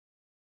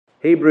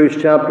Hebrews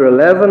chapter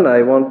 11,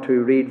 I want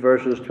to read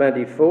verses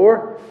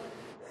 24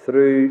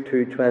 through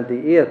to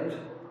 28.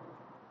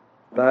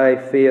 By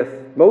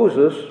faith,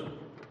 Moses,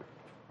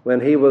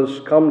 when he was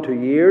come to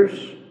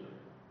years,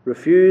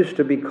 refused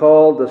to be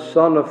called the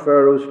son of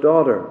Pharaoh's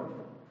daughter,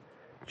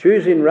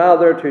 choosing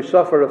rather to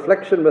suffer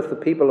affliction with the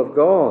people of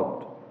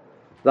God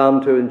than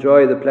to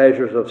enjoy the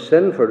pleasures of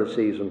sin for a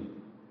season,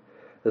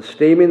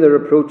 esteeming the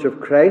reproach of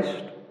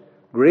Christ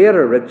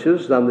greater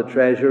riches than the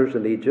treasures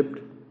in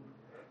Egypt,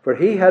 for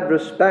he had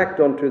respect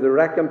unto the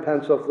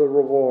recompense of the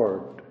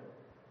reward.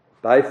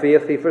 By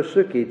faith he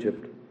forsook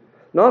Egypt,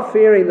 not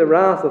fearing the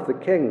wrath of the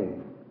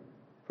king,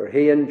 for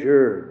he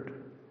endured,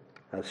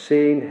 as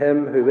seeing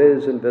him who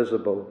is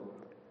invisible.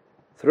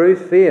 Through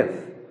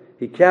faith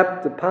he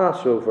kept the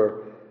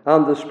Passover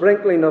and the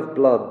sprinkling of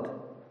blood,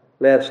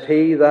 lest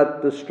he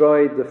that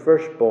destroyed the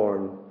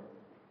firstborn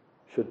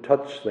should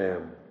touch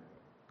them.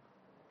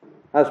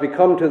 As we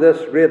come to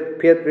this great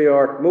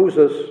patriarch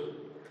Moses,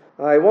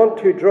 I want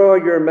to draw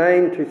your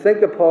mind to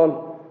think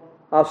upon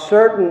a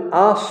certain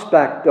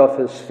aspect of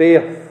his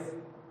faith.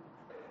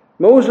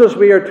 Moses,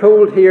 we are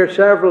told here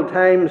several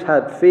times,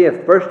 had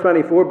faith. Verse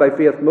 24, by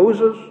faith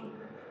Moses.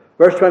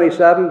 Verse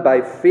 27,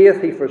 by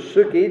faith he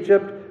forsook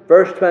Egypt.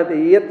 Verse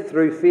 28,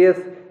 through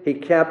faith he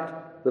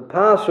kept the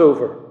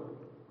Passover.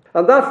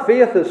 And that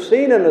faith is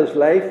seen in his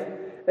life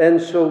in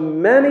so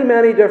many,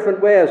 many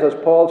different ways, as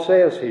Paul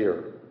says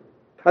here.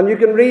 And you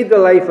can read the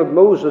life of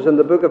Moses in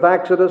the book of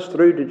Exodus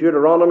through to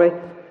Deuteronomy,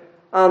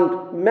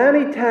 and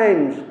many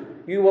times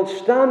you will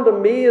stand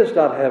amazed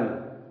at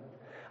him,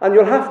 and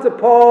you'll have to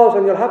pause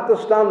and you'll have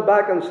to stand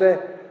back and say,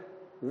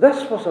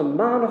 this was a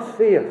man of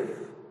faith,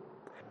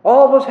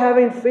 always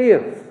having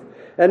faith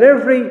in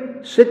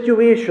every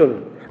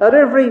situation, at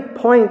every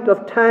point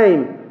of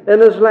time in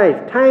his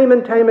life, time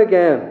and time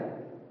again.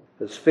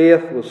 His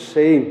faith was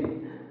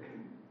seen.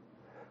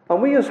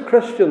 And we as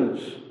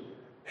Christians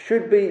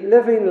should be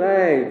living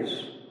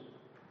lives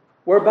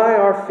whereby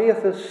our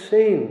faith is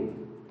seen.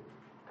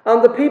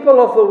 And the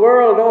people of the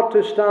world ought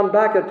to stand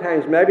back at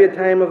times, maybe a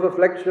time of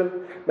affliction,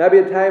 maybe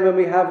a time when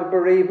we have a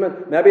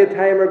bereavement, maybe a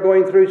time we're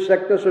going through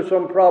sickness or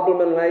some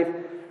problem in life,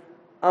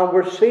 and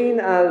we're seen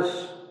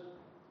as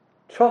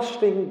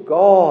trusting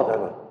God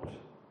in it.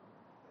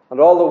 And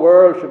all the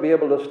world should be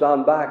able to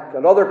stand back,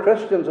 and other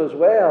Christians as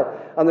well,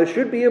 and they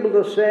should be able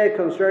to say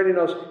concerning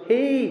us,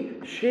 he,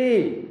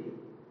 she,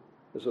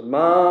 is a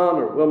man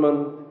or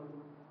woman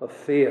of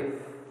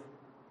faith.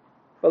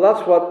 Well,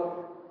 that's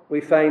what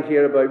we find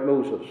here about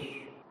Moses.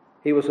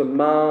 He was a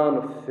man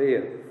of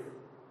faith.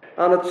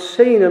 And it's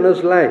seen in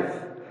his life.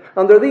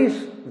 And there are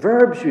these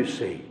verbs you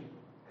see,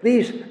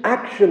 these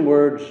action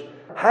words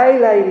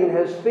highlighting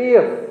his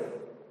faith.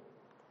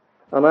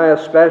 And I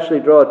especially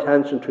draw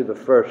attention to the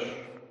first,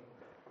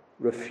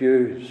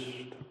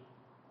 refused.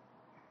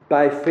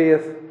 By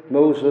faith,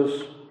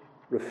 Moses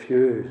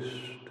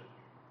refused.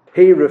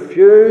 He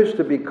refused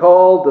to be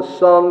called the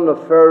son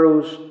of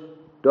Pharaoh's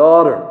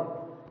daughter.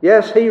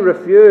 Yes, he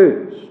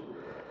refused.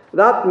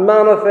 That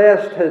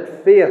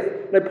manifested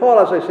faith. Now, Paul,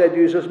 as I said,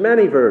 uses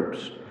many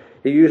verbs.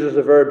 He uses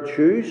the verb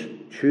choose,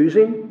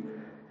 choosing,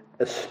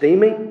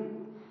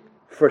 esteeming,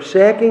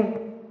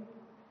 forsaking,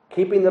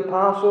 keeping the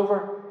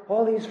Passover,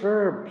 all these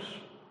verbs.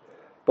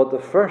 But the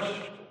first,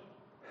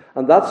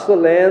 and that's the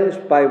lens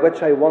by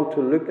which I want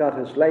to look at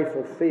his life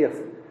of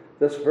faith,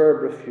 this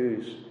verb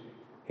refuse.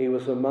 He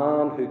was a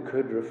man who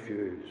could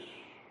refuse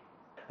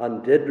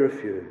and did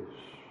refuse.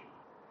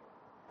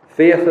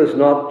 Faith is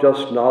not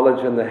just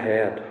knowledge in the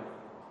head.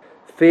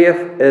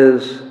 Faith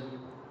is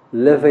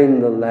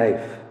living the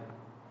life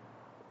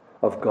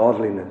of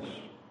godliness.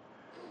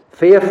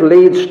 Faith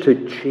leads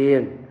to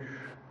change,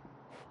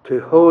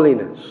 to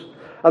holiness.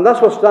 And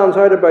that's what stands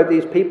out about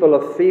these people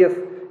of faith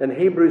in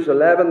Hebrews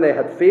 11. They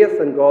had faith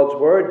in God's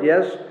word,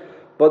 yes,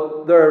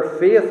 but their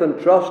faith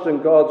and trust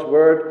in God's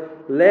word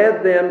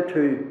led them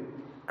to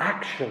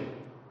action,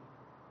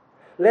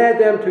 led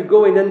them to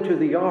going into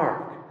the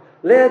ark,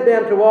 led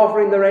them to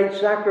offering the right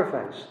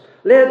sacrifice,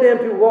 led them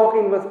to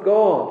walking with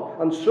God,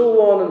 and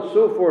so on and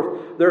so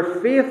forth. Their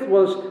faith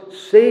was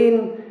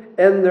seen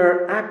in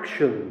their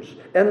actions,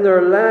 in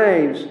their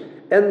lives,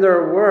 in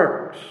their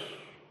works.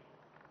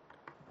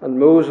 And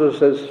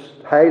Moses is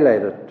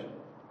highlighted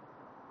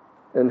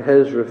in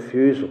his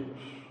refusals.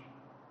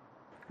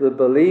 The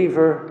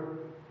believer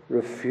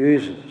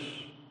refuses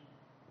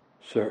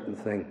certain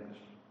things.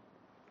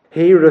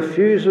 He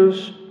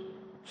refuses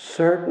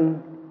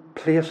certain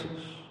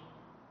places.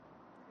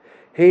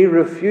 He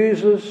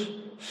refuses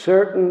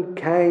certain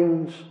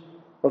kinds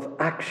of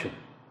action.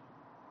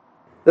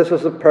 This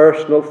is the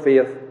personal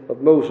faith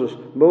of Moses.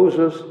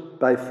 Moses,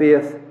 by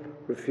faith,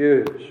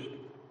 refused.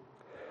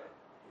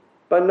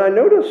 But now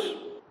notice,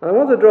 I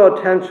want to draw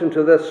attention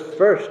to this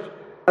first.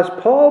 As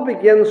Paul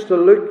begins to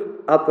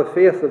look at the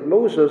faith of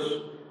Moses,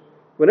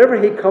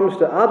 whenever he comes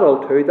to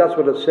adulthood, that's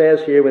what it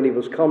says here, when he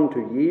was come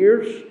to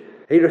years,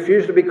 he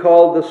refused to be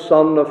called the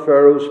son of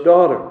Pharaoh's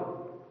daughter.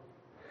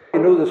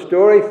 You know the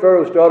story.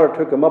 Pharaoh's daughter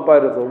took him up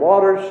out of the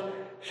waters.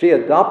 She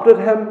adopted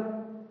him.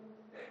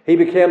 He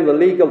became the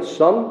legal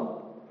son,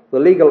 the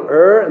legal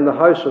heir in the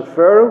house of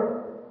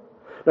Pharaoh.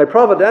 Now,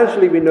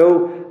 providentially, we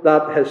know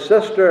that his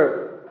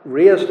sister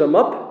raised him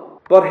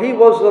up, but he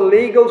was the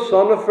legal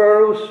son of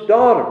Pharaoh's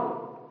daughter.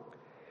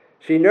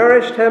 She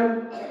nourished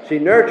him, she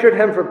nurtured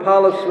him for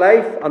palace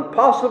life, and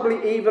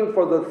possibly even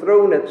for the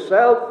throne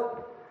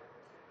itself.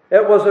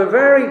 It was a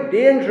very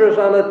dangerous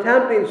and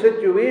tempting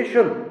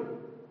situation.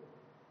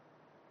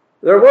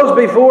 There was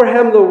before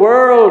him the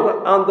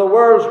world and the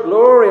world's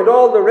glory and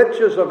all the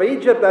riches of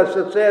Egypt, as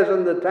it says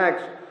in the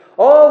text.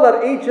 All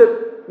that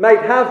Egypt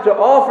might have to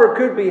offer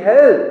could be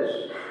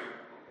his.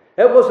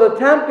 It was a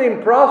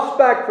tempting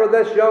prospect for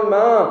this young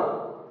man.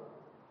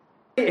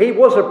 He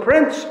was a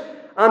prince,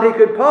 and he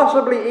could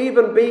possibly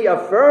even be a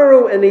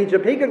pharaoh in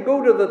Egypt. He could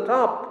go to the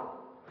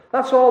top.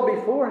 That's all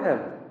before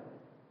him.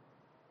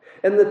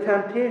 In the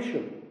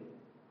temptation,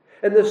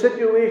 in the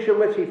situation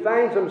which he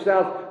finds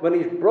himself when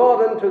he's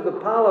brought into the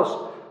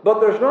palace. But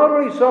there's not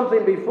only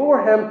something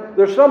before him,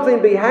 there's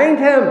something behind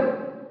him.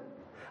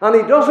 And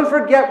he doesn't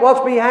forget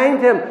what's behind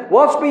him.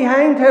 What's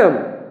behind him?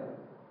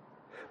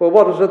 Well,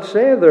 what does it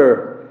say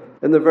there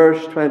in the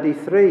verse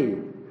 23?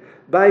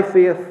 By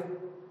faith,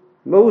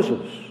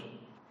 Moses.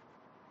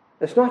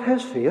 It's not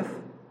his faith.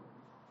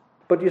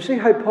 But you see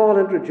how Paul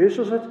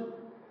introduces it?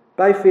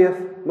 By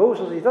faith,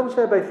 Moses. He doesn't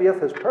say by faith,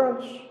 his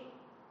parents.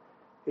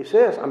 He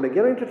says, I'm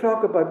beginning to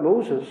talk about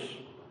Moses.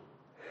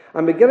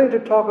 I'm beginning to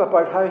talk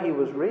about how he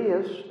was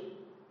raised.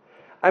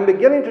 I'm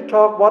beginning to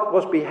talk what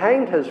was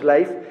behind his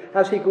life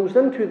as he goes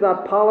into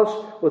that palace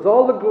with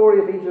all the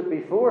glory of Egypt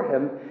before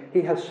him.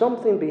 He has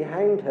something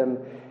behind him.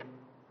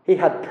 He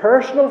had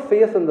personal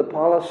faith in the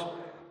palace,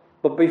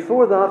 but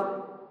before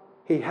that,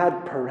 he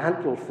had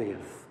parental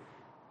faith.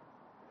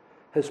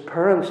 His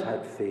parents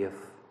had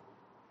faith.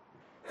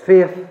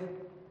 Faith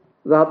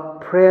that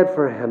prayed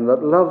for him,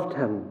 that loved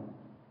him.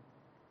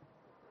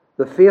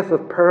 The faith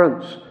of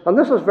parents. And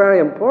this is very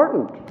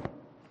important.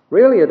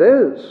 Really it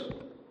is.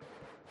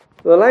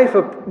 The life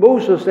of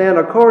Moses then,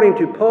 according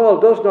to Paul,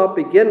 does not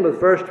begin with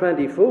verse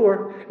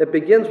 24. It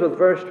begins with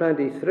verse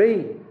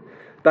 23.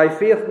 By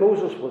faith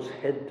Moses was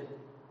hid.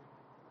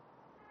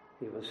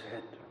 He was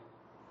hid.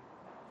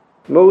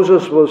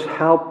 Moses was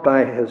helped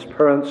by his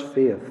parents'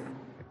 faith.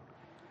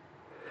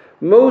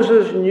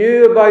 Moses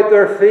knew about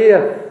their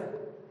faith.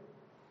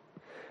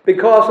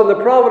 Because in the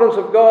providence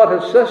of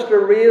God, his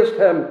sister raised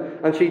him,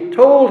 and she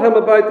told him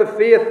about the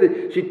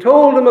faith. She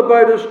told him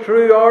about his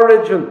true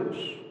origins.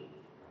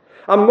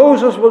 And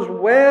Moses was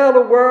well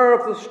aware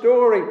of the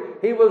story.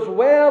 He was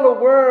well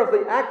aware of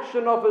the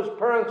action of his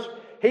parents.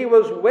 He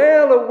was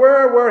well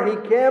aware where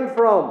he came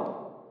from.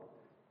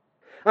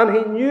 And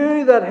he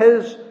knew that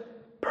his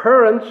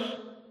parents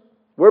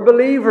were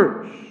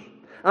believers.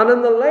 And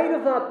in the light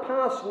of that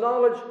past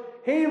knowledge,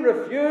 he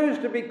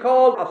refused to be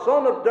called a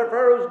son of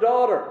Pharaoh's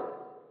daughter.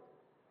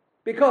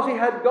 Because he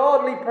had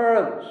godly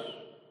parents.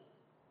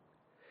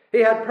 He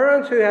had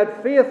parents who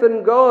had faith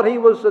in God. He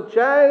was a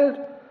child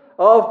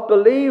of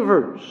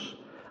believers.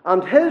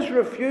 And his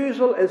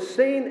refusal is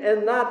seen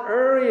in that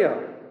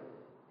area.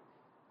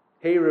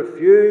 He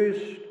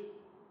refused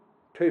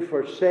to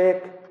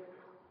forsake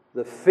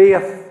the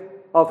faith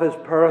of his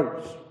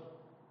parents.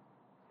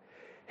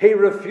 He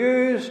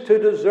refused to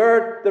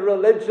desert the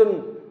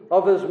religion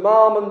of his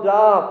mom and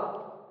dad.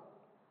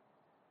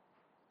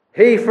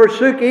 He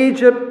forsook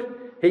Egypt.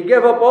 He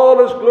gave up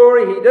all his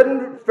glory. He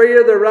didn't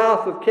fear the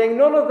wrath of king.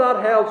 None of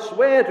that held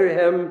sway to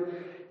him.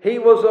 He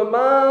was a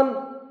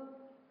man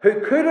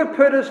who could have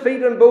put his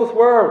feet in both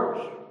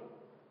worlds.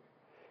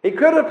 He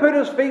could have put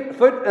his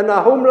foot in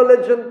the home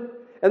religion,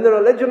 in the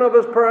religion of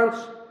his parents,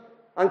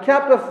 and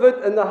kept a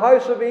foot in the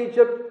house of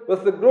Egypt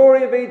with the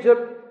glory of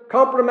Egypt,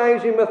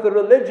 compromising with the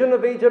religion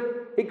of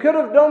Egypt. He could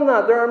have done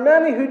that. There are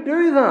many who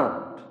do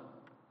that.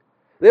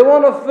 They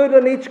want a foot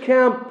in each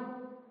camp.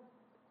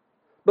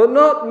 But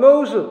not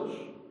Moses.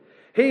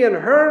 He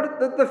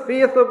inherited the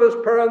faith of his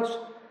parents,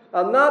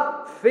 and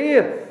that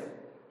faith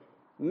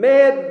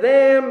made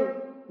them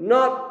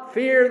not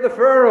fear the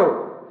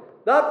Pharaoh.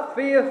 That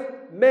faith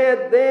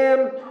made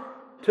them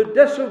to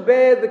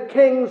disobey the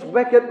king's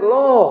wicked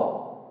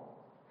law.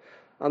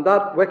 And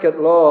that wicked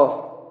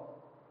law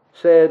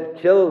said,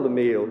 kill the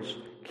males,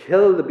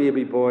 kill the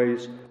baby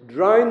boys,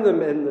 drown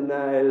them in the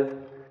Nile,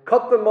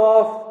 cut them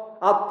off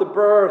at the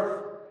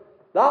birth.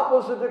 That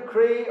was a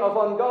decree of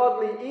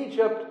ungodly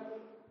Egypt,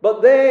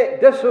 but they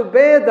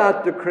disobeyed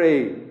that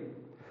decree.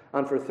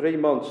 And for 3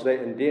 months they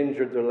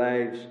endangered their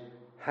lives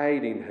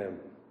hiding him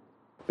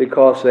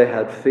because they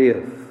had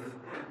faith.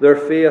 Their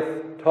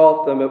faith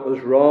taught them it was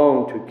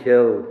wrong to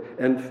kill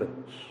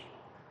infants.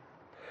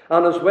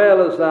 And as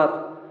well as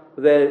that,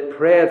 they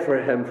prayed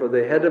for him, for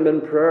they hid him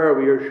in prayer,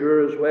 we are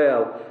sure as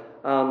well.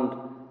 And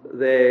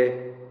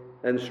they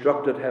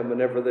instructed him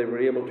whenever they were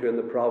able to in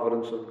the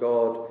providence of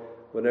God,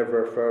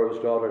 whenever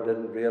Pharaoh's daughter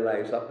didn't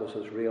realize that was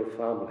his real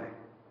family.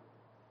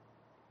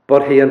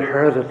 But he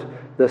inherited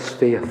this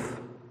faith.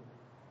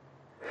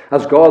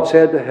 As God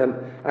said to him,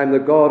 I'm the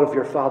God of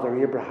your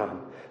father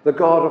Abraham, the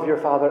God of your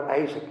father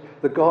Isaac,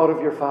 the God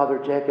of your father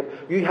Jacob.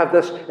 You have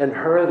this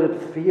inherited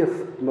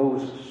faith,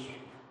 Moses.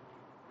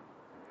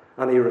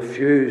 And he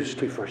refused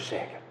to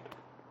forsake it.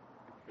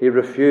 He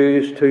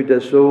refused to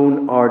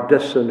disown or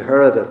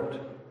disinherit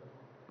it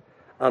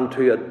and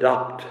to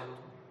adopt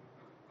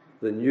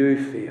the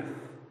new faith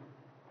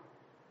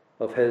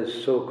of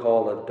his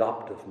so-called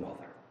adoptive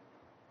mother.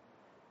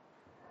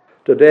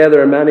 Today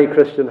there are many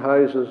Christian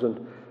houses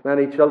and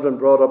many children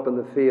brought up in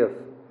the faith.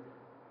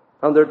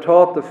 And they're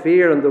taught the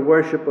fear and the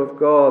worship of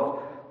God.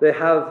 They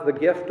have the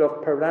gift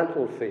of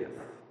parental faith.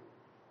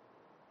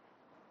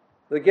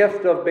 The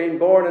gift of being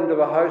born into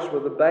a house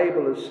where the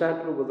Bible is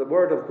central, where the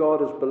Word of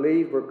God is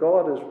believed, where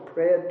God is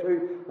prayed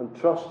to and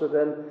trusted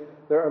in.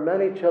 There are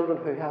many children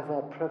who have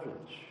that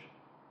privilege,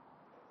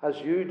 as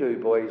you do,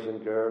 boys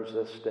and girls,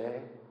 this day.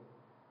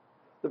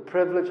 The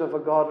privilege of a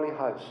godly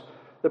house.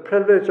 The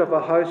privilege of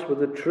a house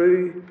where the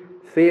true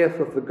faith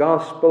of the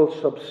gospel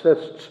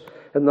subsists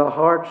in the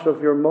hearts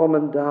of your mum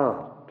and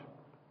dad.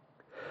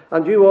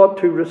 And you ought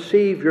to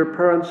receive your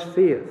parents'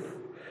 faith.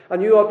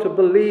 And you ought to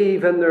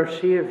believe in their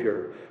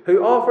Saviour,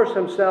 who offers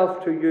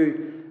himself to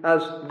you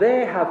as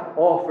they have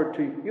offered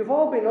to you. You've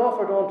all been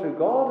offered unto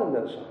God in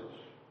this house.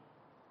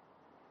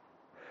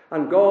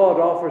 And God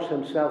offers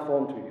himself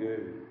unto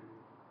you.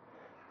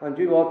 And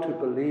you ought to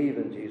believe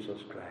in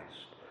Jesus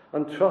Christ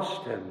and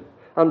trust him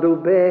and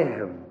obey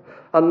him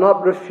and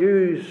not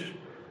refuse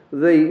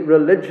the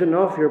religion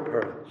of your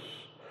parents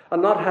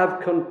and not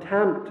have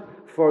contempt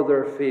for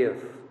their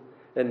faith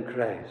in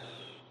Christ.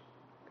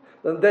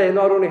 And they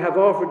not only have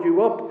offered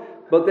you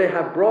up, but they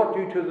have brought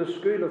you to the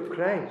school of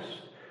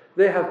Christ.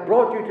 They have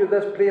brought you to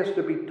this place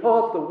to be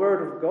taught the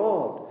Word of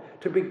God,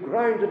 to be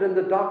grounded in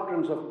the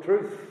doctrines of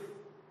truth,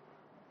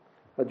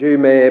 that you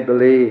may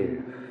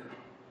believe.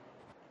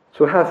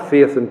 So have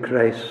faith in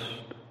Christ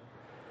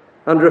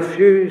and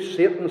refuse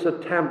Satan's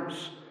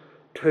attempts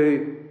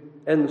to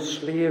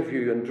enslave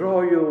you and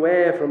draw you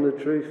away from the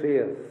true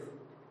faith.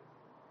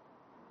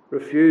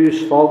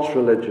 Refuse false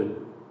religion.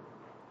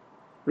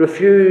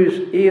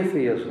 Refuse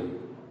atheism.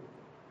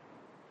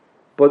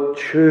 But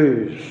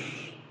choose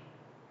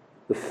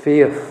the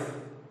faith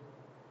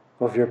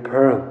of your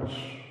parents.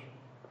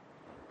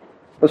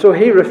 And so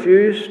he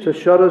refused to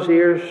shut his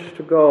ears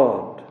to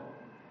God,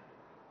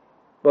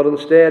 but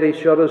instead he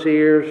shut his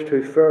ears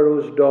to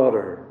Pharaoh's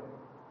daughter,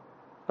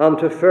 and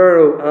to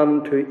Pharaoh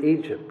and to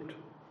Egypt.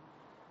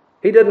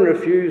 He didn't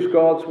refuse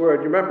God's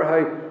word. You remember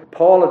how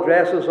Paul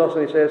addresses us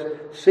and he says,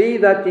 "See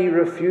that ye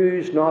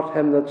refuse not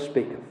him that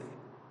speaketh."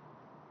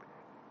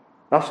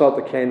 That's not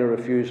the kind of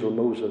refusal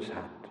Moses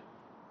had.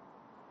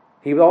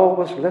 He would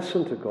always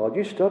listen to God.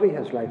 You study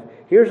his life.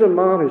 Here's a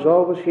man who's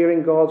always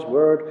hearing God's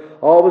word,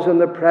 always in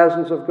the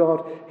presence of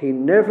God. He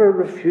never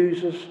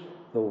refuses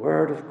the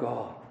word of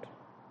God.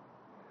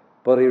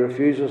 But he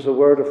refuses the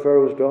word of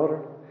Pharaoh's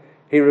daughter.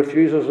 He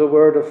refuses the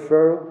word of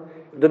Pharaoh.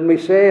 Didn't we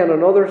say in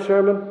another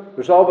sermon,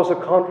 there's always a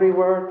contrary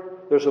word?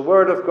 There's a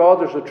word of God,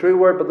 there's a true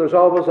word, but there's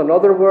always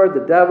another word,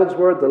 the devil's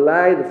word, the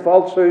lie, the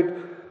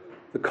falsehood,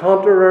 the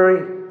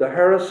contrary, the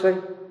heresy.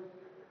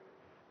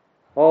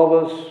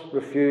 Always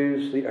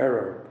refuse the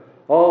error.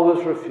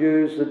 Always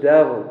refuse the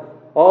devil.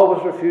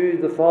 Always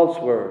refuse the false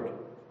word.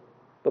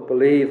 But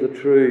believe the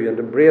true and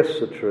embrace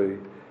the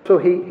true. So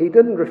he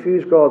didn't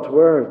refuse God's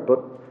word,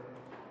 but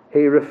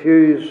he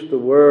refused the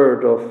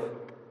word of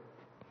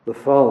the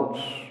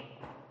false.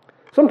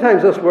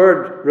 Sometimes this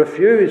word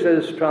refuse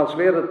is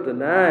translated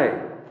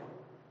deny.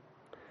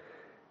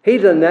 He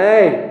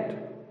denied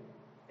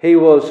he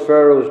was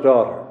Pharaoh's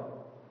daughter.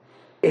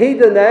 He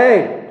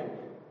denied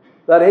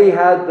that he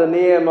had the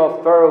name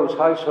of Pharaoh's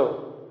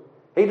household.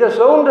 He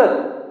disowned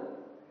it.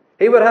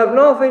 He would have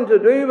nothing to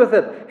do with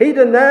it. He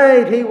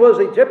denied he was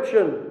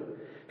Egyptian.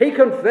 He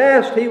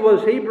confessed he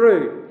was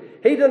Hebrew.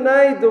 He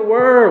denied the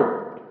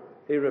world.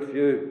 He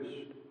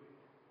refused.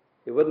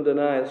 He wouldn't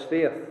deny his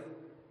faith.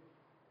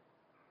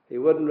 He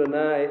wouldn't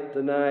deny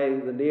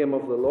the name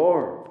of the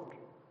Lord.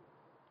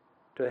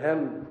 To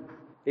him,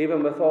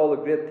 even with all the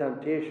great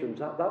temptations,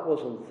 that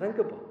was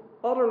unthinkable.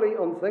 Utterly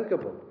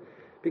unthinkable.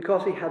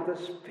 Because he had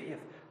this faith,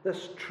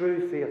 this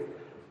true faith.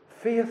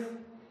 Faith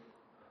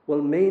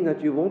will mean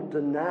that you won't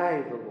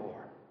deny the Lord.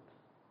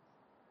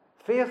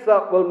 Faith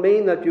that will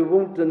mean that you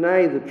won't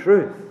deny the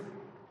truth,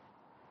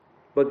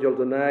 but you'll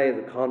deny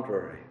the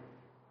contrary.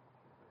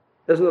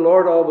 Isn't the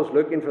Lord always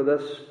looking for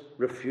this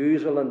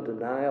refusal and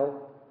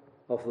denial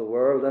of the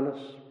world in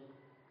us?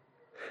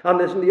 And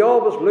isn't he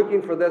always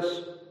looking for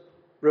this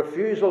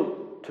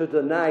refusal to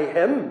deny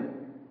him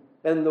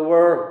in the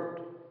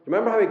world?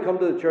 Remember how he come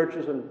to the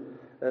churches in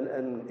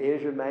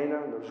Asia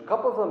Minor, and there's a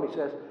couple of them, he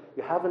says,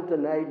 you haven't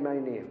denied my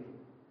name.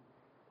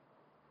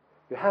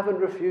 You haven't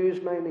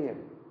refused my name.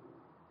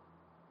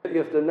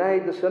 You've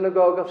denied the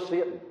synagogue of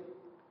Satan.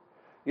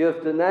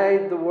 You've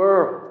denied the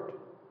world.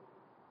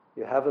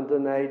 You haven't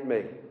denied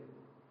me.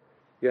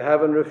 You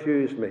haven't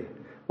refused me.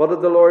 What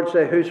did the Lord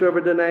say?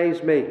 Whosoever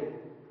denies me,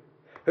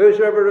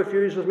 whosoever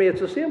refuses me,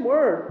 it's the same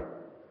word.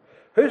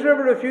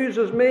 Whosoever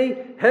refuses me,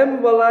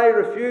 him will I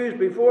refuse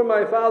before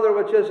my Father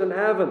which is in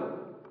heaven.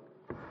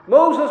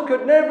 Moses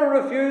could never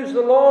refuse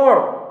the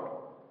Lord,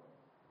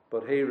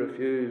 but he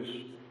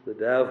refused the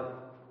devil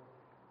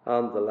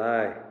and the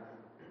lie.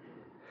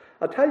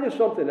 I'll tell you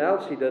something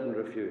else he didn't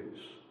refuse.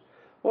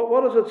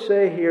 What does it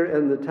say here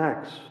in the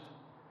text?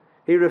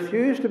 He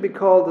refused to be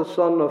called the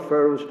son of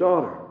Pharaoh's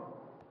daughter,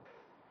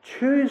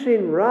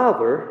 choosing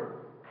rather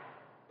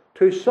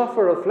to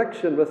suffer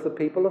affliction with the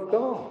people of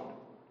God.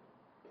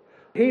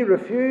 He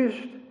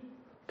refused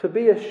to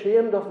be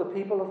ashamed of the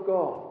people of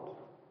God.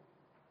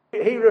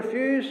 He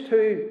refused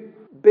to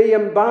be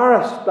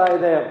embarrassed by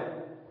them.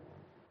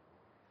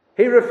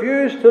 He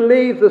refused to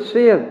leave the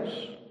saints.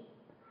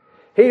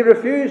 He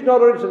refused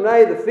not only to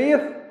deny the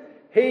faith,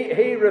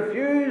 he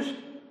refused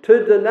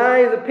to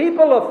deny the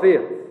people of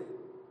faith.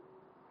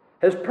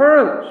 His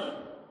parents.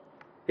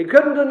 He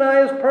couldn't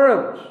deny his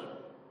parents.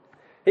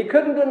 He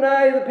couldn't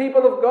deny the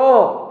people of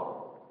God.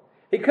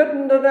 He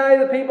couldn't deny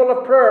the people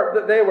of prayer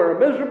that they were a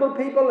miserable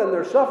people in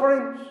their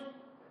sufferings.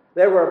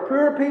 They were a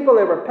poor people.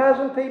 They were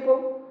peasant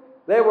people.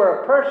 They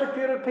were a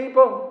persecuted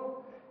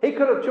people. He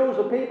could have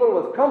chosen people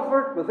with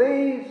comfort, with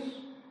ease,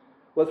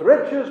 with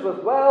riches,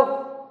 with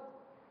wealth.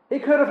 He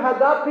could have had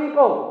that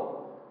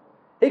people.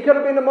 He could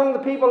have been among the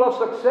people of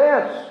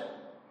success.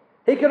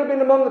 He could have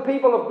been among the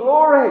people of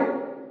glory.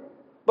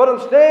 But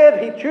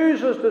instead, he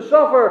chooses to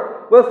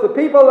suffer with the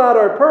people that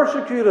are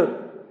persecuted,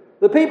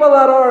 the people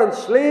that are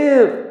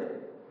enslaved,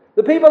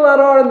 the people that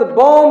are in the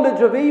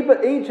bondage of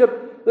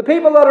Egypt, the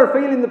people that are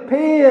feeling the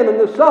pain and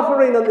the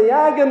suffering and the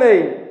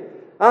agony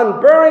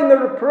and bearing the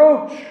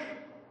reproach.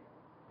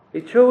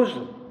 He chose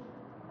them.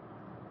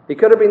 He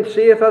could have been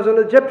safe as an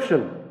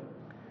Egyptian,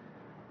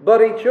 but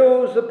he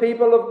chose the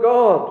people of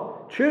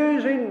God,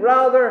 choosing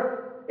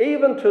rather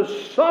even to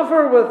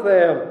suffer with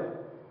them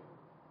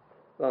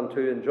than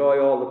to enjoy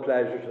all the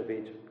pleasures of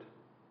Egypt.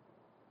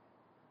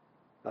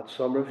 That's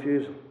some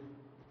refusal.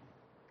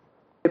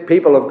 The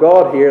people of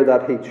God here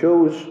that he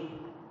chose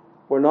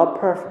were not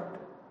perfect.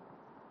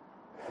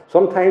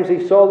 Sometimes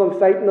he saw them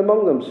fighting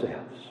among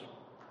themselves.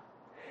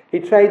 He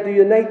tried to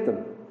unite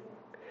them.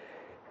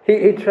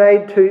 He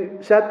tried to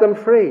set them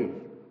free.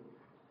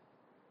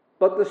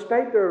 But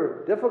despite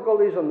their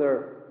difficulties and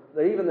their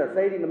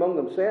fighting among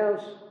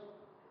themselves,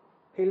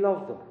 he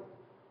loved them.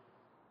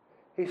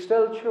 He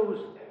still chose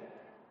them.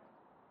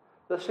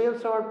 The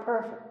saints aren't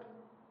perfect.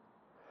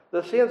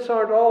 The saints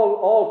aren't all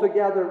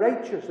altogether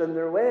righteous in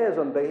their ways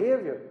and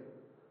behavior.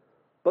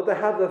 But they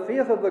have the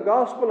faith of the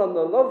gospel and they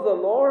love the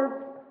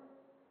Lord.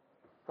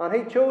 And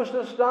he chose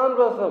to stand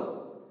with them.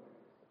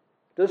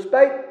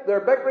 Despite their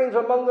bickerings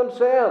among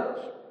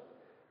themselves.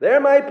 They're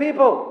my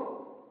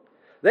people.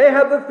 They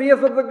have the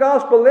faith of the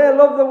gospel. They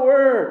love the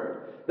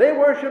word. They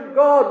worship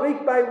God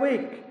week by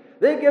week.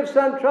 They give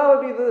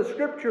centrality to the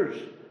scriptures.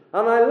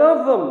 And I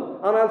love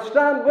them. And I'll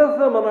stand with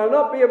them. And I'll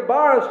not be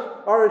embarrassed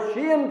or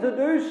ashamed to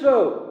do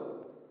so.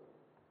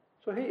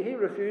 So he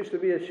refused to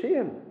be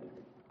ashamed.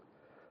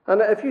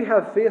 And if you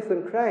have faith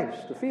in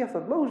Christ, the faith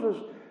of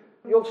Moses,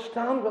 you'll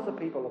stand with the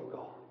people of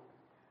God.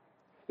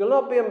 You'll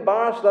not be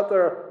embarrassed that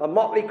they're a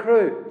motley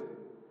crew.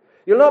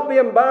 You'll not be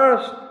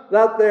embarrassed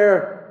that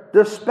they're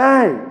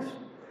despised.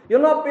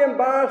 You'll not be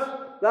embarrassed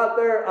that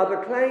they're a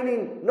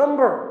declining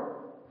number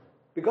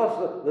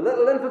because the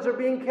little infants are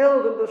being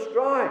killed and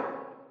destroyed.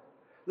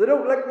 They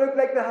don't look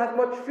like they have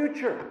much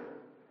future.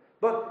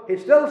 But he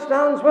still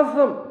stands with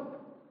them.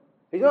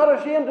 He's not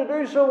ashamed to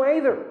do so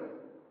either.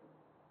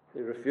 He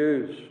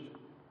refused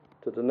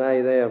to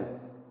deny them.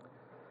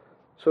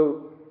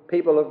 So,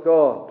 people of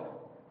God,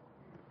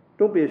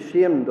 don't be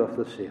ashamed of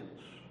the saints.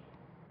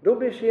 Don't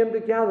be ashamed to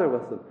gather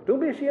with them. Don't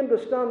be ashamed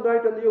to stand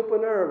out in the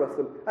open air with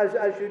them,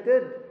 as you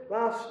did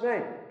last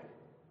night.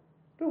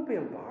 Don't be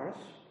embarrassed.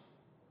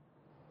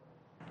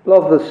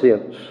 Love the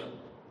saints.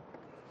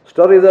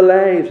 Study the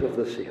lives of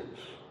the saints.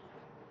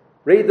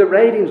 Read the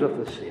writings of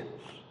the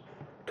saints.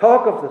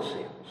 Talk of the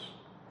saints.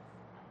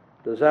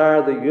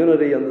 Desire the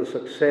unity and the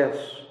success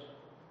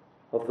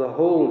of the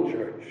whole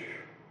church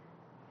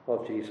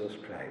of Jesus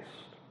Christ.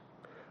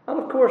 And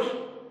of course,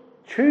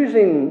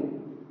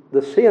 choosing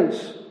the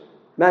saints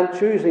meant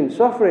choosing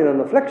suffering and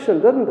affliction,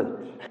 didn't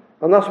it?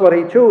 And that's what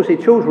he chose. He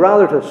chose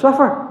rather to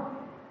suffer.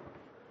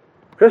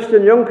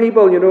 Christian young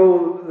people,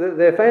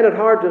 they find it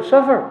hard to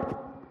suffer.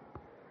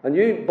 And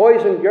you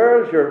boys and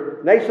girls,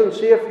 you're nice and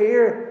safe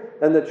here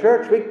in the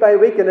church week by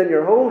week and in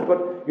your homes,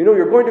 but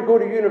you're going to go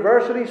to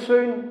university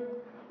soon.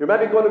 You're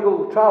maybe going to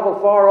go travel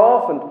far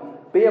off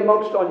and be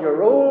amongst on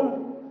your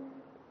own.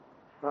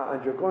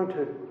 And you're going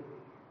to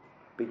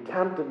be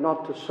tempted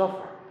not to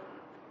suffer.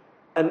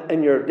 And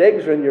in your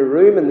digs or in your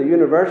room in the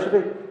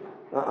university,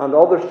 and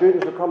other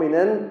students are coming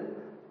in,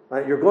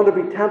 you're going to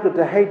be tempted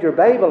to hide your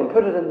Bible and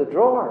put it in the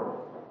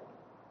drawer.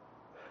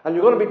 And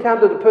you're going to be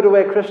tempted to put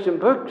away Christian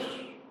books.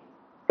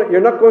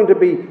 You're not going to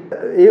be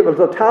able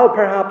to tell,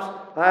 perhaps,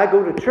 I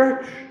go to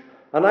church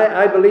and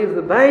I believe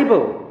the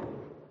Bible.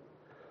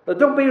 But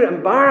don't be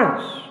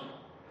embarrassed.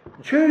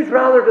 Choose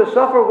rather to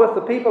suffer with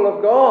the people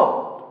of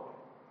God.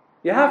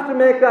 You have to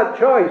make that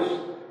choice,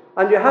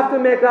 and you have to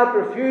make that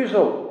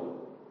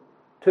refusal.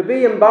 to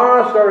be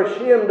embarrassed or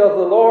ashamed of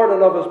the Lord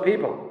and of his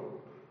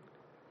people.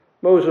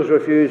 Moses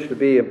refused to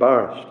be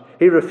embarrassed.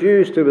 He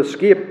refused to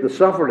escape the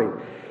suffering.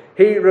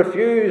 He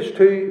refused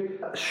to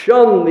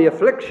shun the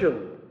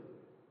affliction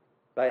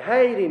by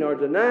hiding or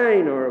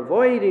denying or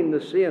avoiding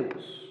the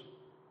saints.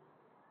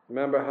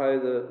 Remember how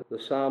the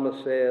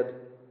psalmist said,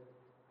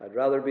 I'd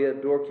rather be a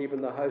doorkeeper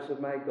in the house of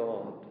my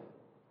God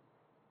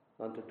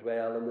than to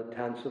dwell in the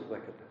tents of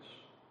wickedness.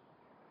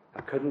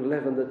 I couldn't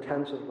live in the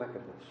tents of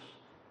wickedness,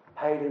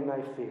 hiding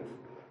my faith,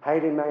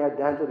 hiding my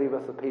identity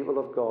with the people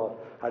of God.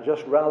 I'd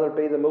just rather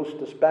be the most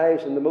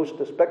despised and the most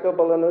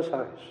despicable in his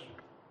house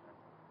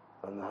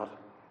than that.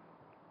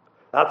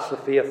 That's the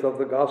faith of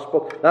the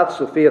gospel. That's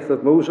the faith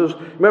of Moses.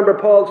 Remember,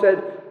 Paul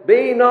said,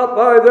 Be not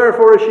thou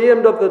therefore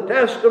ashamed of the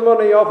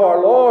testimony of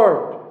our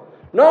Lord,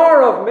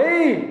 nor of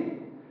me,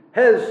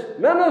 his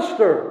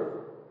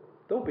minister.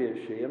 Don't be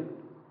ashamed.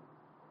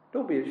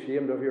 Don't be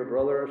ashamed of your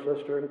brother or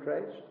sister in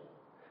Christ.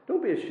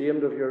 Don't be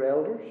ashamed of your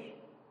elders.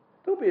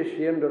 Don't be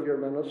ashamed of your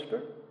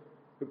minister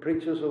who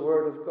preaches the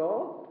word of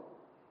God.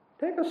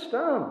 Take a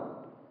stand.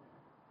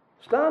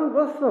 Stand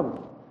with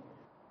them.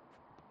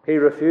 He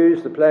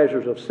refused the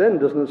pleasures of sin.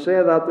 Doesn't it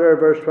say that there,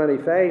 verse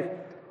 25?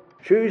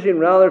 Choosing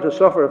rather to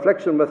suffer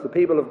affliction with the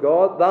people of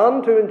God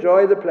than to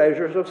enjoy the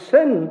pleasures of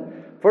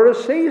sin for a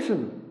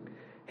season.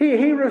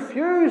 He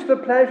refused the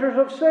pleasures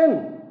of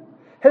sin.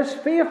 His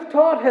faith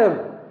taught him.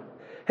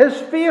 His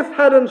faith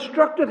had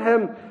instructed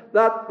him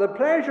that the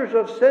pleasures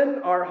of sin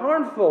are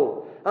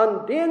harmful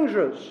and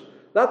dangerous,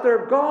 that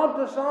they're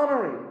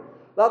God-dishonoring,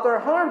 that they're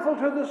harmful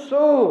to the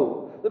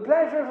soul. The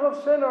pleasures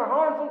of sin are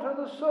harmful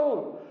to the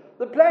soul.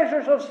 The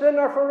pleasures of sin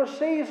are for a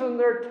season.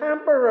 They're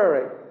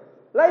temporary.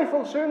 Life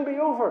will soon be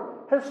over.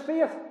 His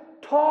faith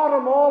taught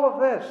him all of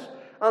this.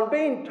 And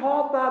being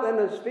taught that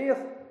in his faith,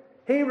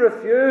 he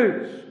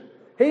refused.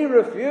 He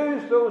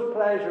refused those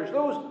pleasures,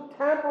 those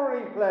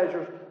temporary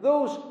pleasures,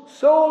 those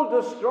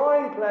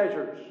soul-destroying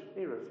pleasures.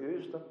 He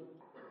refused them.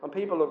 And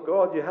people of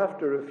God, you have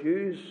to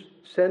refuse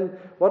sin.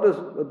 What does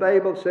the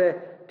Bible say?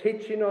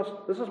 Teaching us.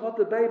 This is what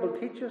the Bible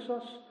teaches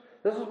us.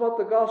 This is what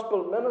the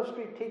gospel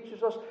ministry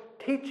teaches us.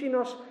 Teaching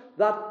us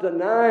that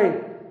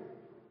denying.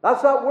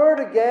 That's that word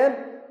again.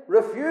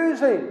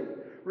 Refusing.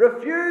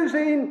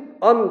 Refusing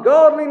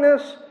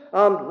ungodliness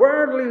and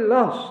worldly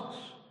lusts.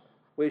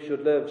 We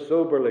should live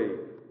soberly,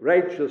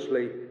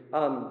 righteously,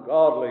 and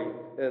godly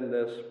in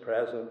this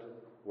present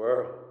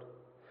world.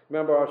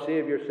 Remember, our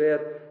Savior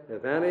said,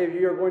 if any of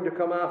you are going to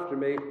come after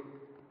me,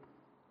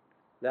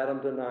 let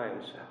him deny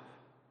himself.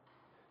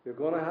 You're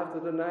going to have to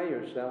deny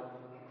yourself.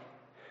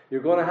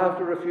 You're going to have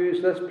to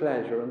refuse this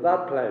pleasure and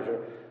that pleasure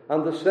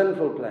and the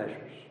sinful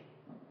pleasures.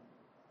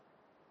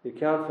 You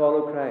can't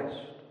follow Christ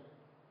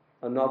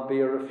and not be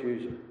a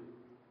refuser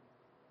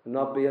and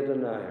not be a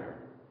denier.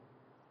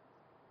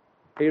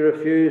 He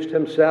refused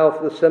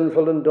himself the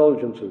sinful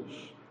indulgences.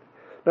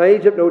 Now,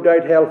 Egypt no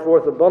doubt held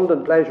forth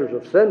abundant pleasures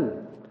of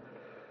sin,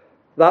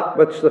 that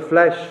which the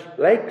flesh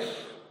likes.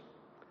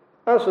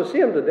 That's the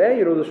same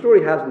today. The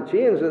story hasn't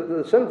changed.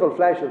 The sinful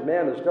flesh of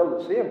men is still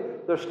the same.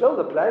 There's still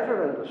the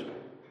pleasure industry.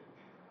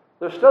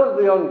 There's still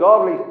the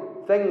ungodly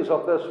things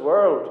of this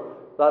world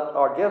that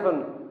are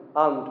given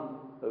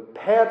and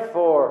paid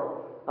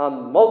for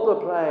and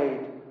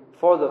multiplied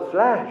for the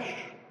flesh.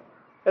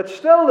 It's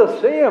still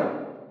the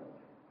same.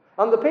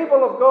 And the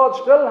people of God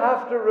still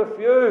have to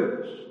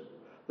refuse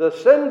the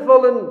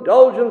sinful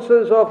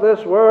indulgences of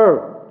this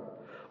world.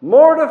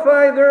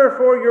 Mortify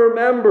therefore your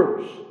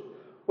members,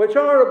 which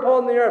are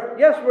upon the earth.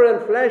 Yes, we're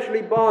in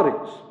fleshly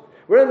bodies.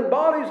 We're in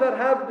bodies that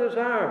have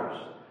desires.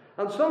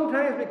 And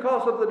sometimes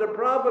because of the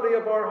depravity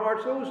of our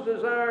hearts, those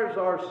desires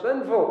are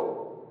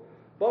sinful.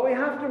 But we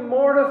have to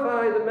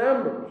mortify the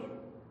members.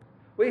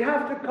 We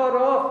have to cut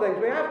off things.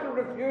 We have to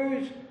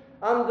refuse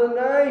and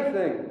deny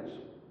things.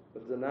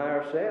 But deny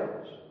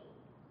ourselves.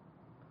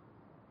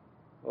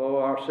 Oh,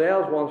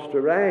 ourselves wants to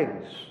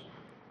rise.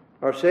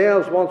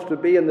 Ourselves wants to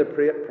be in the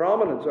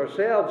prominence.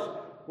 Ourselves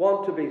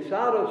want to be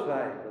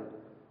satisfied and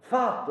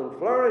fat and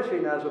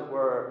flourishing, as it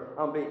were,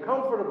 and be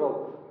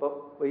comfortable.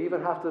 But we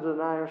even have to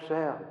deny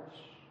ourselves.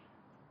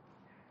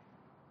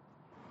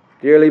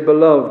 Dearly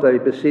beloved, I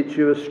beseech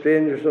you as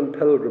strangers and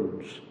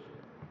pilgrims,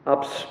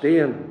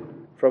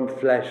 abstain from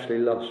fleshly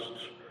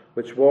lusts,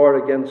 which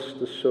war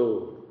against the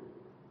soul.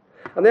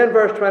 And then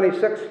verse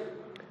 26,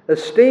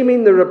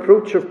 esteeming the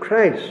reproach of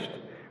Christ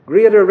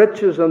greater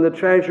riches than the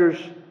treasures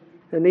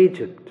in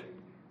Egypt.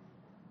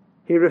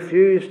 He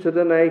refused to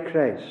deny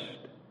Christ.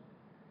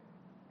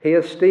 He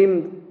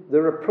esteemed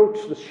the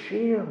reproach, the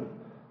shame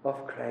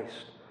of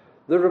Christ,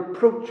 the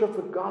reproach of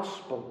the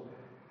gospel.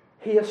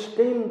 He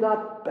esteemed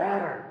that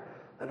better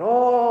than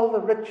all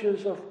the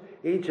riches of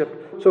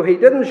Egypt. So he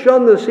didn't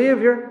shun the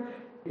Savior.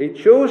 He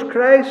chose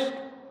Christ.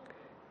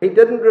 He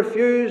didn't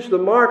refuse the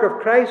mark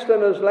of Christ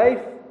in his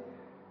life.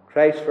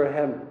 Christ for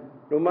him,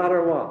 no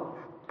matter what.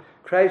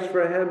 Christ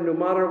for him, no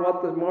matter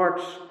what the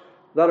marks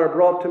that are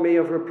brought to me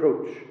of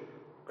reproach.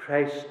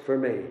 Christ for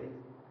me.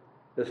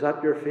 Is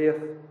that your faith?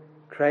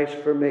 Christ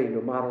for me, no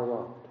matter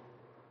what.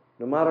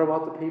 No matter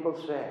what the people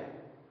say.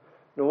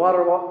 No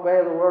matter what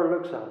way the world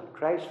looks at it,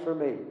 Christ for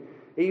me.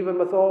 Even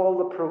with all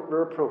the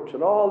reproach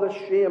and all the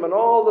shame and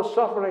all the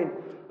suffering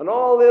and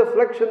all the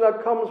affliction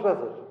that comes with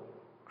it,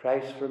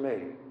 Christ for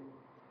me.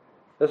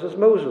 This is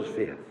Moses'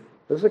 faith.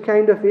 This is the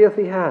kind of faith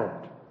he had.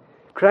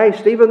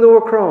 Christ, even though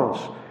a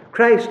cross.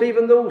 Christ,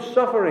 even though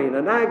suffering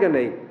and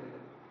agony.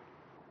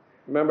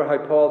 Remember how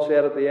Paul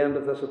said at the end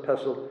of this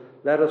epistle,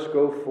 let us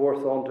go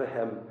forth unto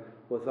him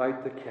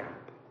without the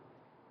camp,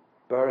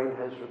 bearing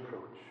his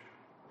reproach.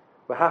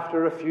 We have to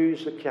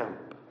refuse the camp.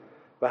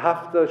 We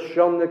have to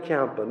shun the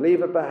camp and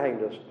leave it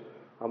behind us.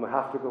 And we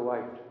have to go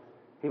out.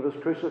 He was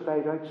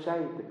crucified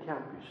outside the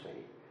camp, you see.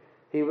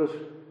 He was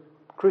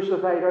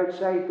crucified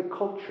outside the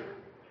culture.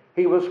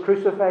 He was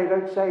crucified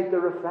outside the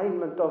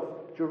refinement of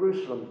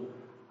Jerusalem.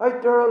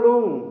 Out there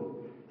alone,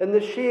 in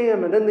the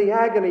shame and in the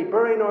agony,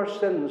 bearing our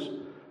sins.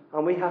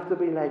 And we have to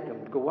be like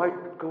him. Go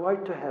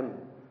out to him.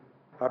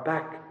 Or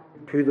back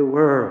to the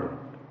world.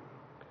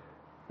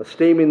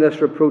 Esteeming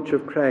this reproach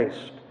of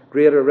Christ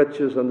greater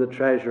riches than the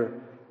treasure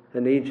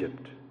in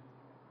Egypt.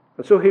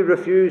 And so he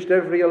refused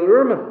every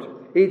allurement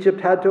Egypt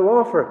had to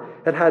offer.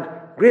 It had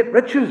great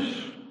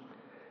riches.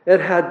 It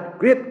had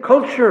great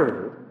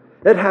culture.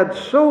 It had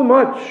so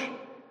much.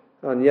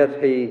 And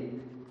yet he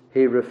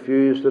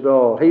refused it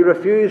all. He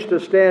refused to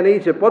stay in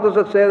Egypt. What does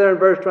it say there in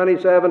verse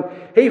 27?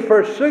 He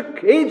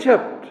forsook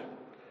Egypt,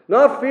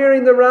 not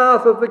fearing the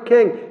wrath of the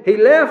king. He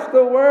left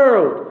the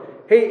world.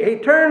 He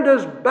turned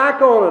his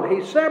back on it.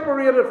 He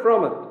separated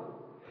from it.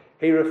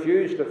 He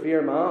refused to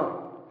fear man,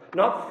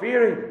 not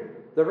fearing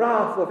the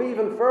wrath of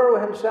even Pharaoh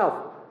himself.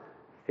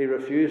 He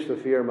refused to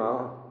fear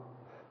man.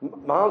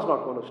 Man's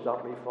not going to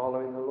stop me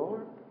following the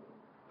Lord.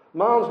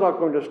 Man's not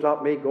going to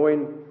stop me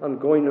going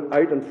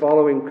out and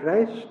following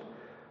Christ.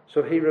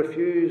 So he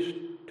refused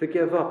to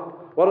give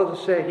up. What does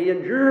it say? He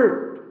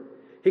endured.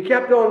 He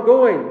kept on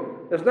going.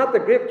 It's not the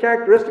great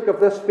characteristic of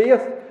this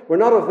faith. We're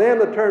not of them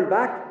that turn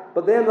back,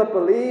 but them that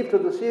believe to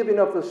the saving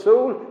of the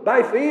soul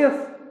by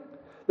faith.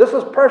 This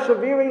is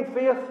persevering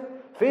faith.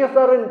 Faith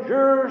that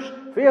endures.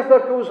 Faith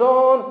that goes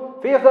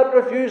on. Faith that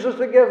refuses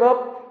to give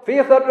up.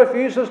 Faith that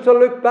refuses to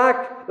look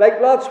back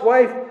like Lot's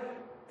wife.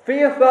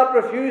 Faith that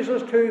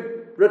refuses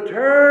to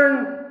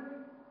return.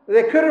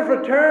 They could have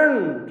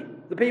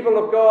returned, the people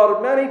of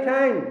God, many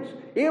times.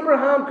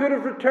 Abraham could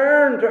have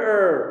returned to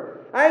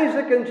Ur.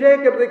 Isaac and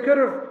Jacob, they could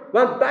have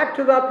went back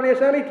to that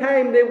place any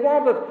time they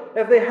wanted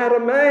if they had a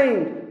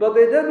mind. But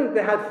they didn't.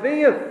 They had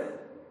faith.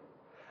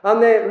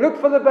 And they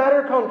looked for the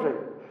better country.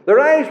 Their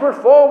eyes were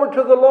forward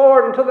to the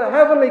Lord and to the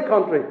heavenly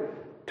country,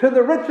 to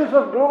the riches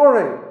of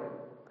glory.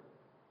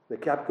 They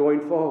kept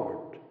going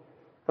forward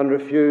and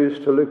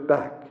refused to look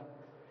back.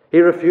 He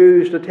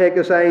refused to take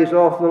his eyes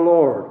off the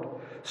Lord,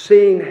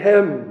 seeing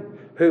him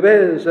who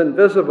is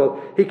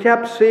invisible. He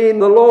kept seeing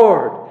the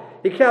Lord.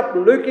 He kept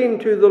looking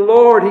to the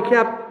Lord. He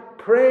kept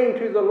praying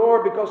to the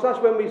Lord, because that's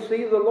when we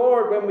see the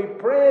Lord, when we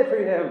pray to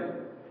him.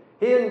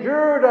 He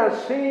endured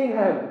as seeing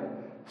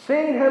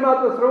him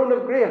at the throne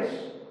of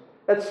grace.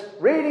 It's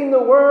reading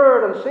the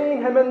Word and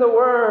seeing him in the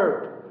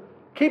Word.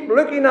 Keep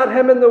looking at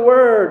him in the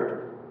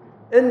Word.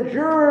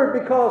 Endured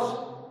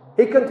because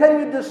he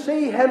continued to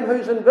see him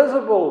who's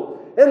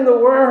invisible in the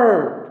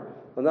Word.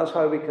 And that's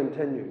how we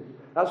continue.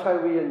 That's how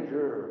we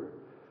endure.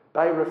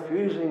 By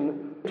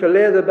refusing to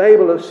lay the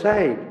Bible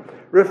aside.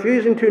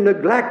 Refusing to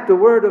neglect the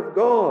Word of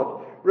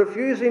God.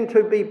 Refusing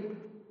to be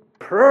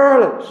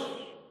prayerless.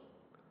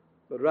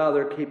 But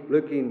rather keep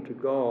looking to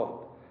God.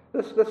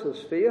 This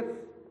is faith.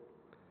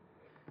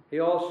 He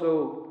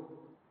also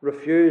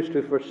refused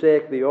to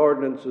forsake the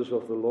ordinances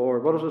of the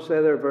Lord. What does it say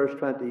there, verse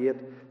 28?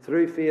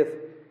 Through faith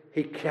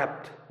he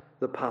kept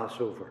the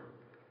Passover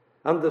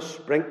and the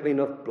sprinkling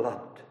of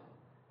blood.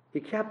 He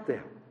kept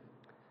them.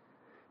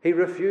 He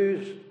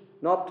refused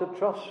not to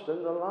trust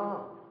in the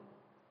Lamb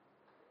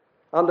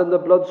and in the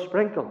blood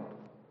sprinkled.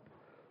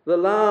 The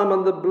Lamb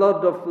and the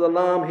blood of the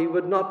Lamb he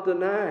would not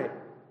deny.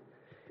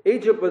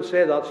 Egypt would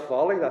say, that's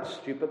folly, that's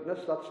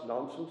stupidness, that's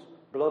nonsense.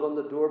 Blood on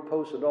the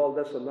doorpost and all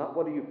this and that.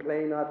 What are you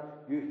playing at,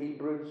 you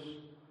Hebrews?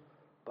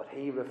 But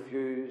he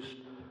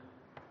refused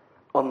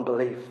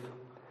unbelief.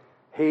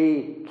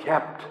 He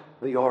kept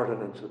the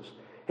ordinances.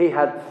 He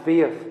had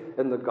faith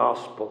in the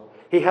gospel.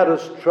 He had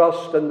his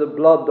trust in the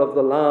blood of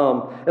the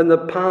Lamb, in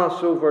the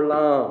Passover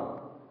Lamb.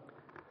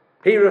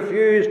 He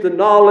refused the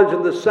knowledge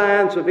and the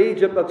science of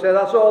Egypt that said,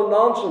 that's all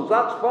nonsense,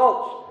 that's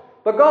false.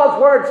 But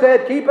God's word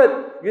said, keep it.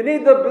 You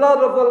need the blood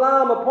of the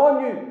Lamb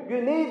upon you.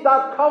 You need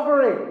that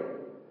covering.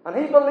 And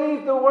he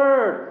believed the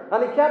word.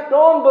 And he kept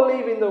on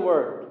believing the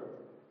word.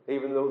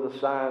 Even though the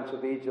science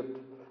of Egypt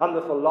and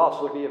the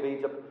philosophy of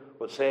Egypt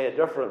would say a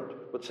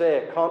different, would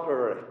say a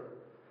contrary.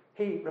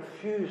 He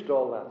refused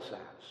all that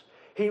science.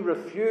 He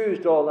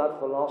refused all that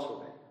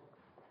philosophy.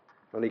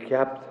 And he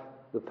kept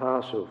the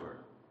Passover.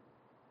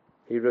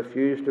 He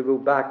refused to go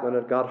back when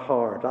it got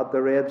hard at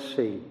the Red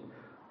Sea.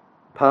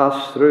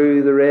 Pass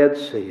through the Red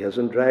Sea as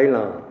in dry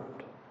land.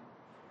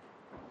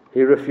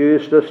 He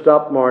refused to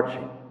stop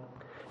marching.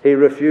 He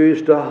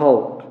refused to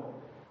halt.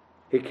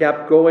 He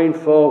kept going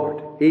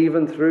forward,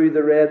 even through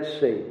the Red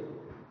Sea.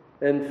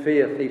 in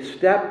faith. He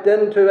stepped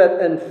into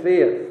it in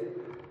faith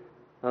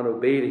and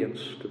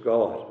obedience to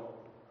God.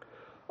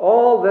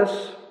 All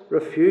this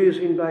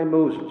refusing by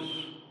Moses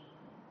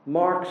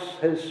marks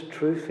his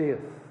true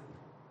faith.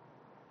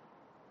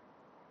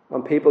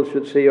 And people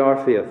should see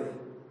our faith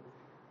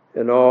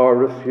in our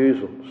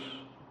refusals.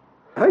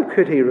 How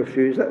could he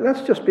refuse?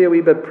 Let's just be a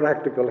wee bit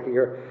practical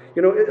here.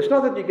 You know, it's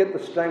not that you get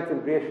the strength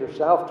and grace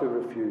yourself to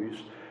refuse.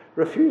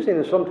 Refusing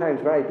is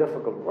sometimes very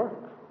difficult work.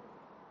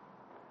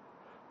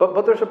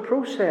 But there's a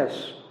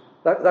process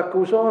that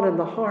goes on in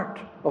the heart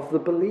of the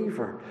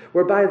believer,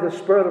 whereby the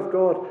Spirit of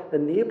God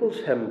enables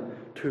him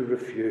to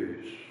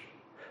refuse.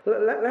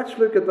 Let's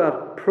look at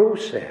that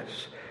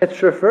process.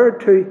 It's referred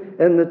to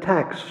in the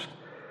text.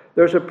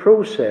 There's a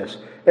process.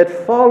 It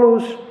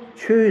follows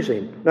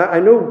choosing. Now, I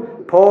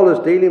know Paul is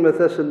dealing with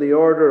this in the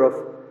order of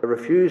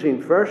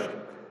refusing first,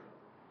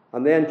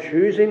 and then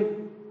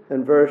choosing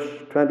in verse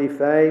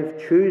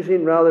 25,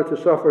 choosing rather to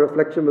suffer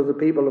affliction with the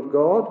people of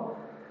God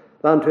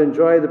than to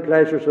enjoy the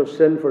pleasures of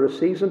sin for a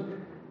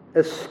season,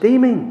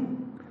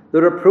 esteeming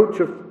the reproach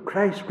of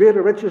Christ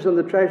greater riches than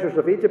the treasures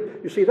of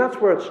Egypt. You see, that's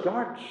where it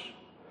starts.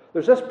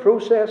 There's this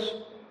process,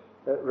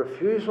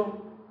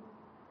 refusal,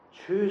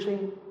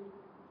 choosing,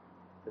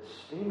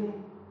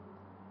 esteeming.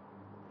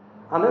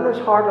 And in his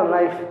heart and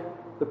life,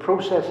 the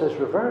process is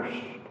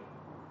reversed,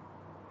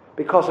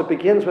 because it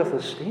begins with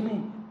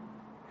esteeming.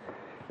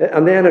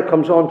 And then it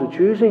comes on to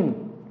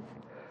choosing.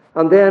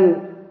 And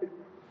then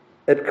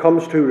it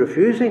comes to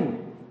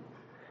refusing.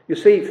 You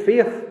see,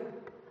 faith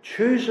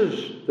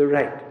chooses the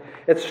right.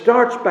 It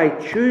starts by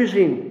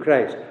choosing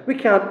Christ. We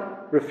can't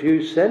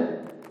refuse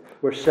sin.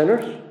 We're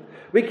sinners.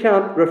 We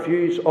can't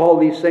refuse all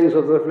these things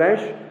of the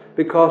flesh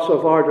because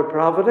of our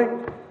depravity.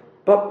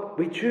 But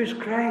we choose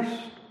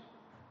Christ.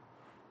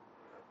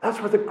 That's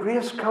where the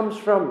grace comes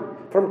from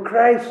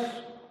Christ.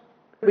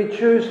 We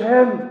choose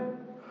Him.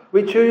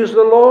 We choose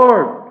the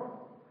Lord.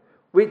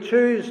 We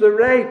choose the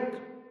right.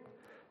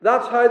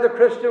 That's how the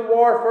Christian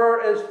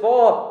warfare is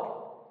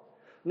fought.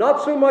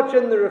 Not so much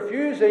in the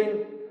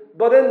refusing,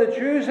 but in the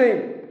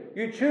choosing.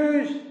 You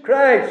choose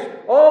Christ.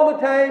 All the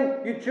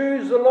time you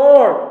choose the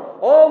Lord.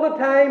 All the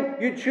time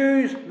you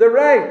choose the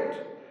right.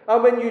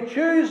 And when you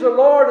choose the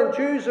Lord and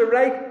choose the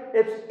right,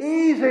 it's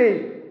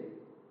easy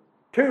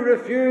to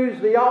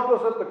refuse the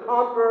opposite, the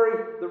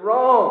contrary, the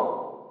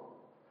wrong.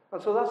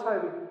 And so that's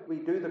how we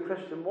do the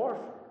Christian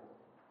warfare.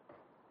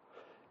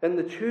 In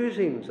the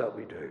choosings that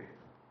we do.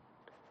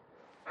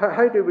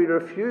 How do we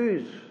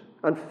refuse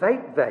and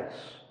fight vice?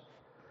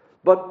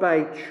 But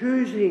by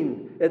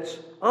choosing its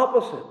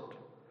opposite.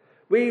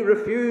 We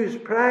refuse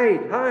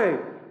pride. How?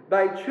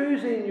 By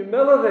choosing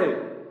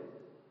humility.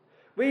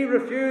 We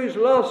refuse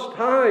lust.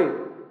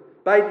 How?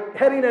 By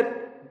hitting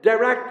it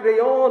directly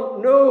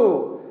on?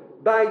 No.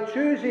 By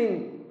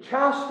choosing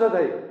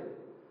chastity.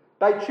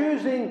 By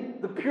choosing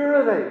the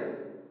purity.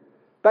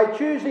 By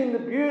choosing the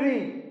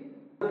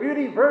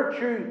beauty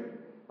virtue.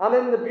 And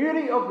in the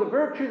beauty of the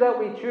virtue that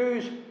we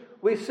choose,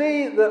 we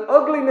see the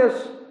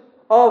ugliness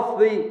of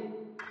the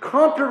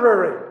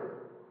contrary.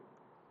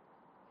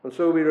 And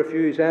so we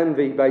refuse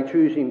envy by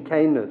choosing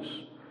kindness.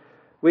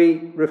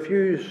 We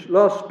refuse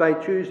lust by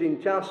choosing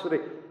chastity.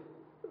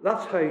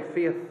 That's how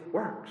faith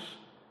works.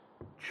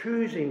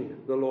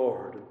 Choosing the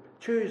Lord.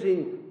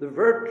 Choosing the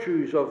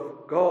virtues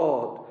of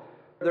God.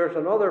 There's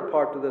another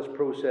part to this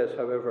process,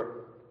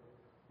 however.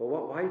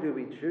 Well, why do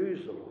we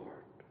choose the Lord?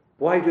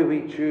 Why do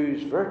we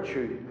choose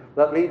virtue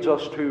that leads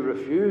us to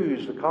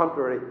refuse the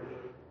contrary?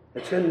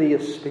 It's in the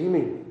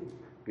esteeming,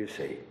 you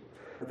see.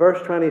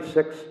 Verse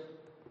 26,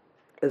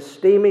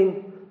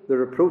 esteeming the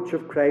reproach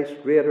of Christ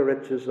greater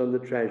riches than the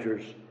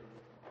treasures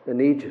in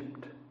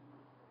Egypt.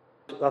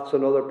 That's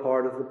another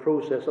part of the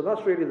process, and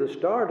that's really the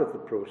start of the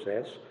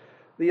process.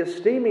 The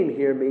esteeming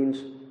here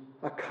means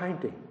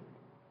accounting.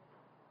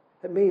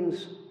 It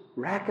means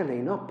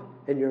reckoning up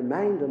in your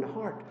mind and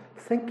heart,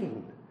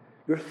 thinking.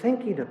 You're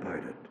thinking about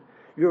it.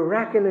 You're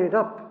reckoning it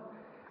up,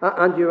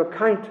 and you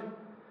account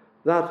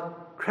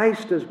that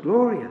Christ is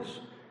glorious.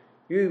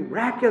 You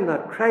reckon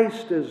that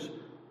Christ is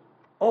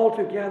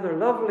altogether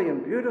lovely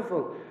and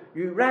beautiful.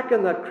 You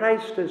reckon that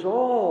Christ is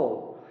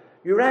all.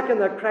 You reckon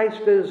that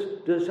Christ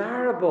is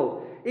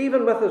desirable.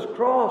 Even with His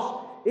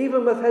cross,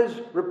 even with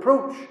His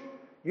reproach,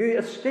 you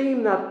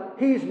esteem that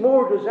He's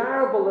more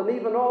desirable than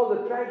even all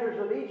the treasures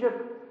of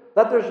Egypt.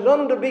 That there's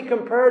none to be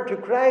compared to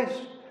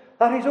Christ.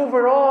 That He's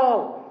over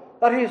all.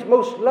 That He's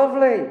most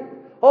lovely.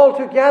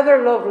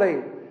 Altogether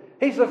lovely.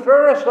 He's the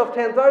fairest of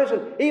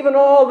 10,000. Even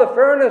all the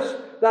fairness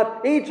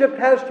that Egypt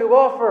has to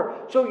offer.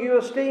 So you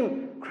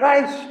esteem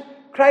Christ.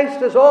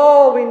 Christ is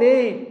all we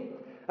need.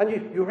 And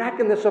you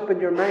reckon this up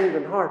in your mind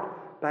and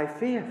heart by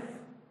faith.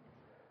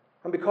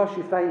 And because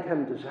you find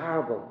Him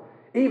desirable,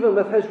 even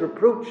with His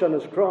reproach on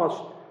His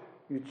cross,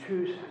 you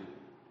choose Him.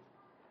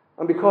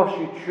 And because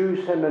you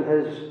choose Him in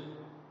His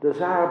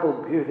desirable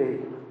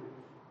beauty,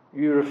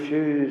 you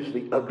refuse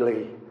the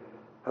ugly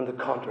and the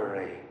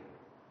contrary.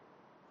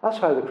 That's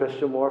how the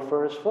Christian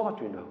warfare is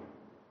fought, you know.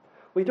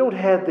 We don't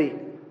head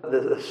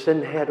the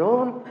sin head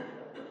on.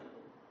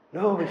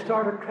 No, we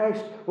start at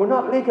Christ. We're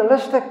not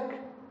legalistic.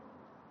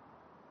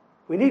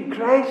 We need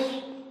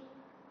Christ.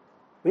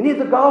 We need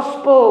the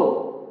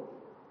gospel.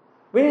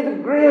 We need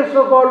the grace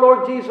of our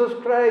Lord Jesus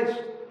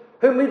Christ,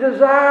 whom we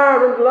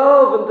desire and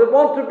love and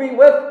want to be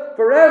with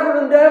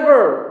forever and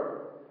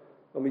ever.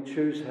 And we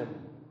choose him.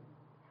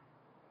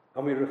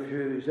 And we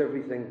refuse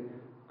everything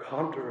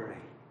contrary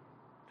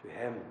to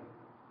him.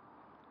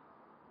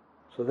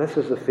 So this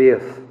is the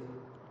faith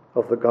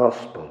of the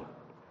gospel.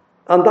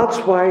 And that's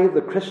why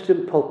the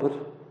Christian pulpit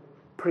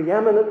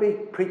preeminently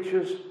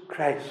preaches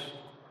Christ.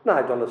 Now,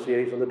 I've done a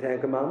series on the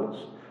Ten Commandments,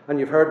 and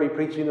you've heard me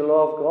preaching the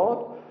law of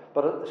God,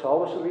 but it's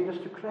always to lead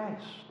us to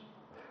Christ.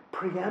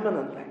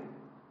 Preeminently.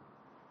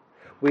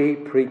 We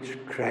preach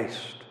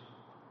Christ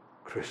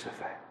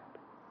crucified.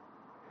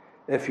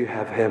 If you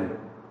have him,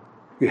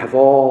 you have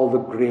all the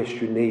grace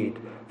you need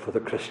for the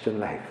Christian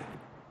life.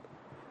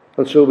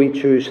 And so we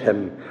choose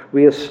him.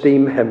 We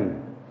esteem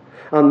him.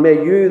 And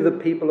may you, the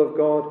people of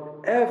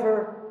God,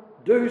 ever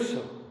do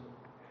so.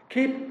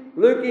 Keep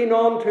looking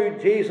on to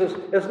Jesus.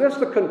 Isn't this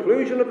the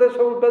conclusion of this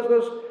whole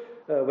business?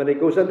 When he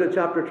goes into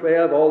chapter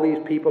 12, all these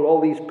people,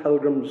 all these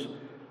pilgrims,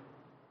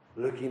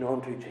 looking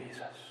on to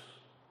Jesus.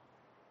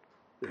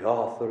 The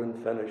author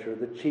and finisher,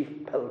 the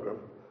chief pilgrim,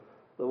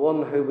 the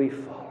one who we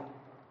follow.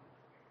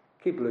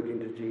 Keep looking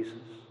to Jesus.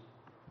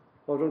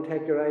 Oh, don't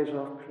take your eyes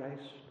off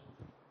Christ.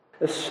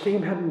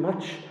 Esteem him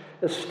much.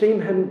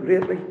 Esteem him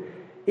greatly.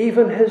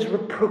 Even his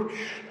reproach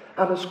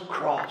and his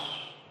cross.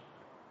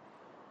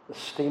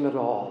 Esteem it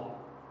all.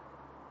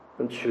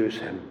 And choose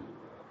him.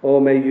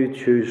 Oh, may you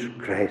choose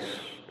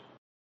Christ.